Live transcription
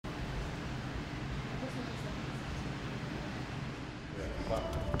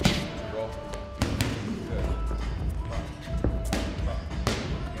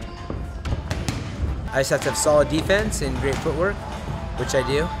I just have to have solid defense and great footwork, which I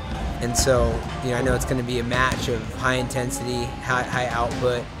do. And so, I know it's going to be a match of high intensity, high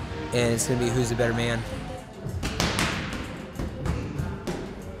output, and it's going to be who's the better man.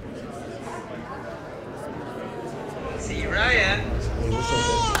 See you, Ryan.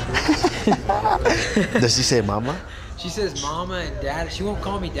 Does she say mama? She says mama and dada. She won't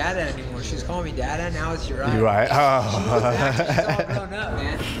call me dada anymore. She's calling me dada. Now it's Uriah. You're right. Oh. She's all grown up,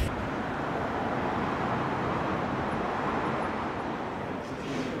 man.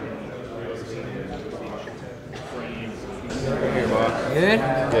 Good?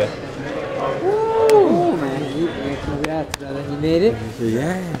 Good. Woo, man. Congrats, brother. You made it?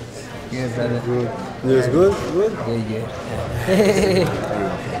 Yes. Good, brother. Good. Yes, good? Good? Good, good. Hey.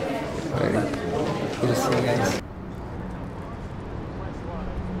 Good to see you guys.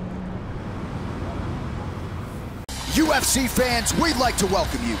 UFC fans, we'd like to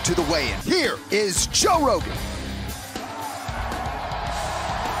welcome you to the weigh-in. Here is Joe Rogan.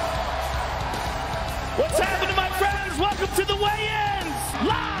 What's happening, my friends? Welcome to the weigh-ins,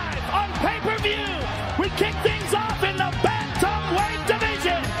 live on pay-per-view. We kick things off in the bantamweight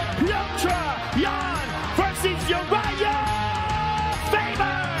division. Petr Yan versus Uriah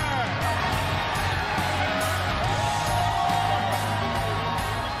Faber.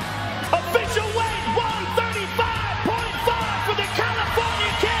 Official weight 135.5 for the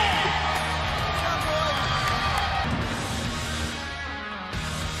California Kid.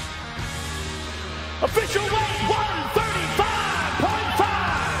 Official weight 135.5.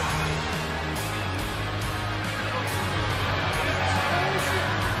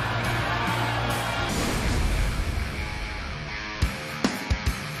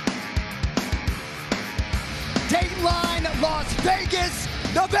 Dateline, Las Vegas,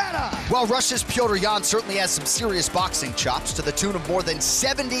 Nevada. Well, Russia's Petr Yan certainly has some serious boxing chops to the tune of more than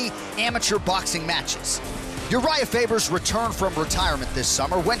 70 amateur boxing matches. Uriah Faber's return from retirement this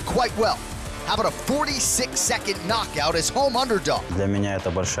summer went quite well. How about a 46-second knockout as home underdog? Для меня это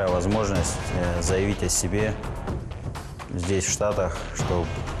большая возможность заявить о себе здесь, в Штатах, чтобы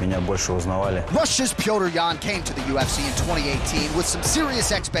меня больше узнавали. Russia's Petr Yan came to the UFC in 2018 with some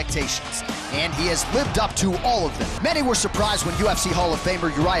serious expectations, and he has lived up to all of them. Many were surprised when UFC Hall of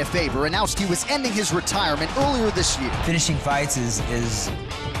Famer Uriah Faber announced he was ending his retirement earlier this year. Finishing fights is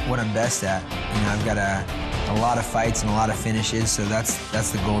what I'm best at. I've got a lot of fights and a lot of finishes, so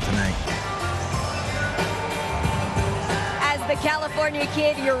that's the goal tonight. The California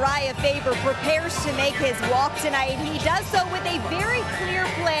Kid, Uriah Faber, prepares to make his walk tonight. He does so with a very clear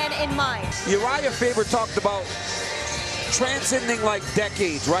plan in mind. Uriah Faber talked about transcending like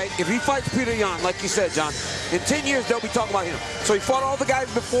decades, right? If he fights Petr Yan, like you said, John, in 10 years, they'll be talking about him. So he fought all the guys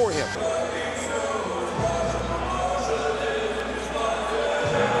before him.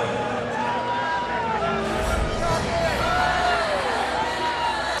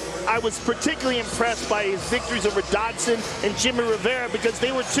 I was particularly impressed by his victories over Dodson and Jimmy Rivera because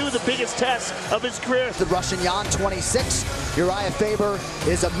they were two of the biggest tests of his career. The Russian Yan, 26. Uriah Faber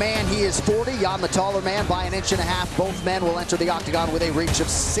is a man. He is 40. Yan, the taller man, by an inch and a half. Both men will enter the octagon with a reach of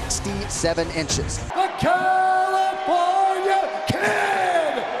 67 inches. The California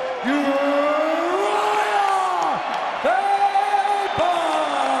Kid, Uriah Faber.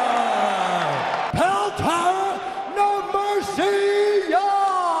 Pelter, no mercy, Yan.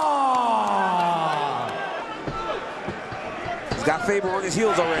 He's got Faber on his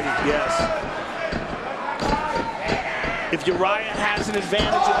heels already. Yes. If Uriah has an advantage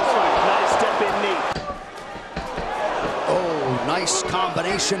in this fight, nice step-in knee. Oh, nice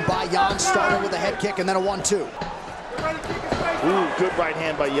combination by Yan, starting with a head kick and then a 1-2. Ooh, good right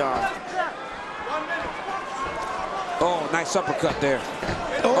hand by Yan. Oh, nice uppercut there.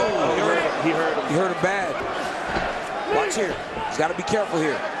 Oh, he hurt him. He hurt him bad. Watch here. He's got to be careful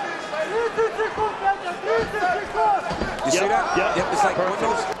here. You see that? Yep. It's like one of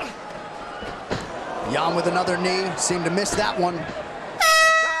those. Yan with another knee. Seemed to miss that one.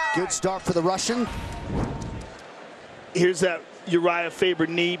 Good start for the Russian. Here's that Uriah Faber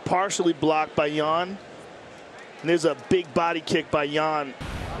knee, partially blocked by Yan. And there's a big body kick by Yan.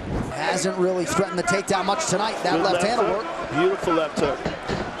 Hasn't really threatened the takedown much tonight. That Good left hand will work. Beautiful left hook.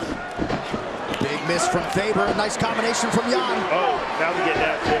 Big miss from Faber. Nice combination from Yan. Oh, now we get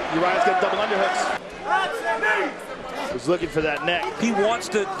that. Uriah's got double underhooks. Was looking for that neck. He wants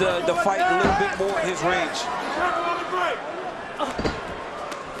to fight a little bit more in his range.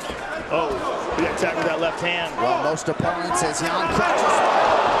 Oh, we got attacked with that left hand. Well, most opponents as Yan crouches.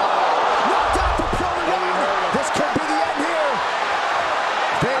 Knocked out for Petr Yan. This could be the end here.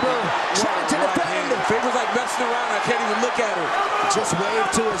 Faber trying to defend. Faber's like messing around. I can't even look at her. just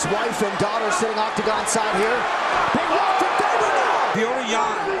waved to his wife and daughter sitting octagon side here. Big walk for Faber now. Petr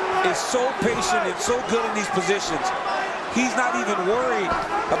Yan is so patient and so good in these positions. He's not even worried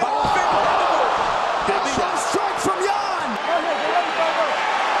about what Faber. Big shot strike from Yan.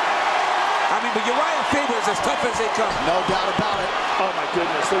 I mean, but Uriah Faber is as tough as they come. No doubt about it. Oh my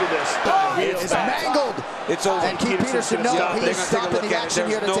goodness, look at this. It's mangled. It's over. And Keith Peterson, no, he's stopping the action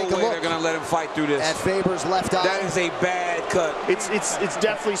here to take a look. They're going to let him fight through this. At Faber's left eye. That is a bad cut. It's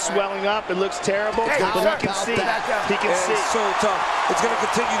definitely swelling up. It looks terrible, but he can see. He can see. It's so tough. It's going to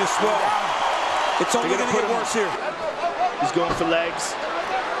continue to swell. It's only going to get worse here. He's going for legs,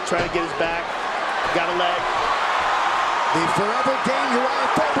 trying to get his back. Got a leg. The forever game,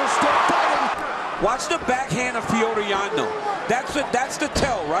 Uriah Faber still fighting. Watch the backhand of Petr Yan, though. That's the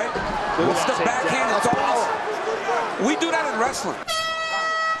tell, right? What's the backhand? It's always, we do that in wrestling.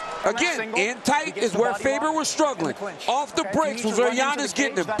 Again, in tight is where Faber was struggling. Off the breaks was where Yan is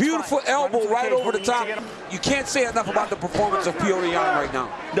getting a beautiful elbow right over the top. You can't say enough about the performance of Petr Yan right now.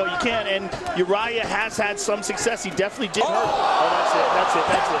 No, you can't. And Uriah has had some success. He definitely did hurt. Oh, that's it.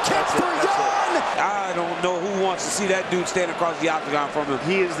 I don't know who wants to see that dude stand across the octagon from him.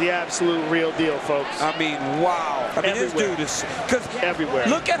 He is the absolute real deal, folks. I mean, wow. I mean, this dude is, because everywhere.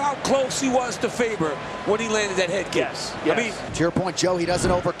 Look at how close he was to Faber when he landed that head kick. Yes. I mean, to your point, Joe, he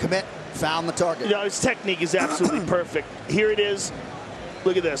doesn't overcommit. Found the target. You know, his technique is absolutely perfect. Here it is.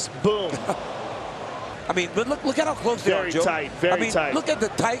 Look at this. Boom. I mean, but look at how close they are, Joe. Very tight. Look at the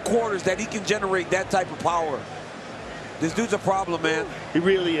tight quarters that he can generate that type of power. This dude's a problem, man. He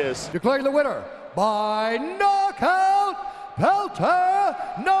really is. Declaring the winner by knockout, Petr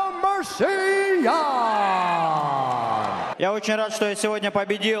Yan. Я очень рад, что я сегодня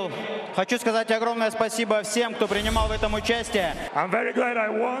победил. Хочу сказать огромное спасибо всем, кто принимал в этом участие. I'm very glad I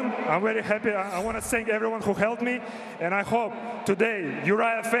won. I'm very happy. I want to thank everyone who helped me, and I hope today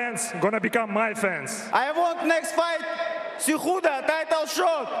Uriah fans gonna become my fans. I want next fight Cejudo title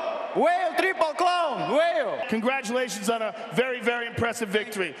shot. Whale triple clown. Whale. Congratulations on a very, very impressive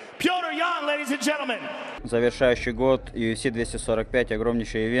victory. Petr Yan, ladies and gentlemen. Завершающий год UFC 245,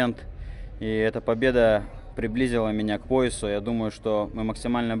 огромнейший ивент, и эта победа приблизила меня к поясу. Я думаю, что мы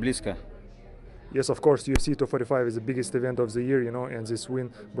максимально близко. Yes, of course, UFC 245 is the biggest event of the year, you know, and this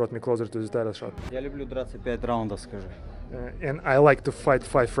win brought me closer to the title shot. Я люблю драться 5 раундов, скажи. And I like to fight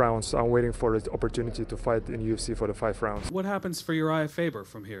 5 rounds. I'm waiting for the opportunity to fight in UFC for the 5 rounds. What happens for Uriah Faber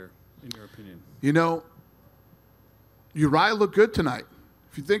from here, in your opinion? You know, Uriah looked good tonight.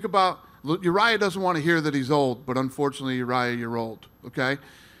 If you think about, Uriah doesn't want to hear that he's old, but unfortunately, Uriah, you're old, okay?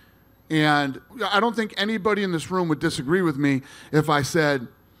 And I don't think anybody in this room would disagree with me if I said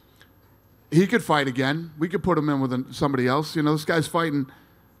he could fight again. We could put him in with somebody else. You know, this guy's fighting.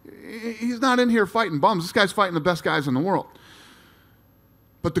 He's not in here fighting bums. This guy's fighting the best guys in the world.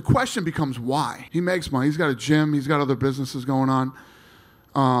 But the question becomes why. He makes money. He's got a gym. He's got other businesses going on.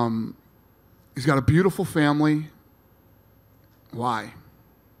 He's got a beautiful family. Why?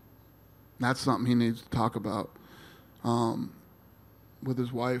 That's something he needs to talk about. With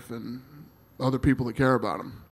his wife and other people that care about him.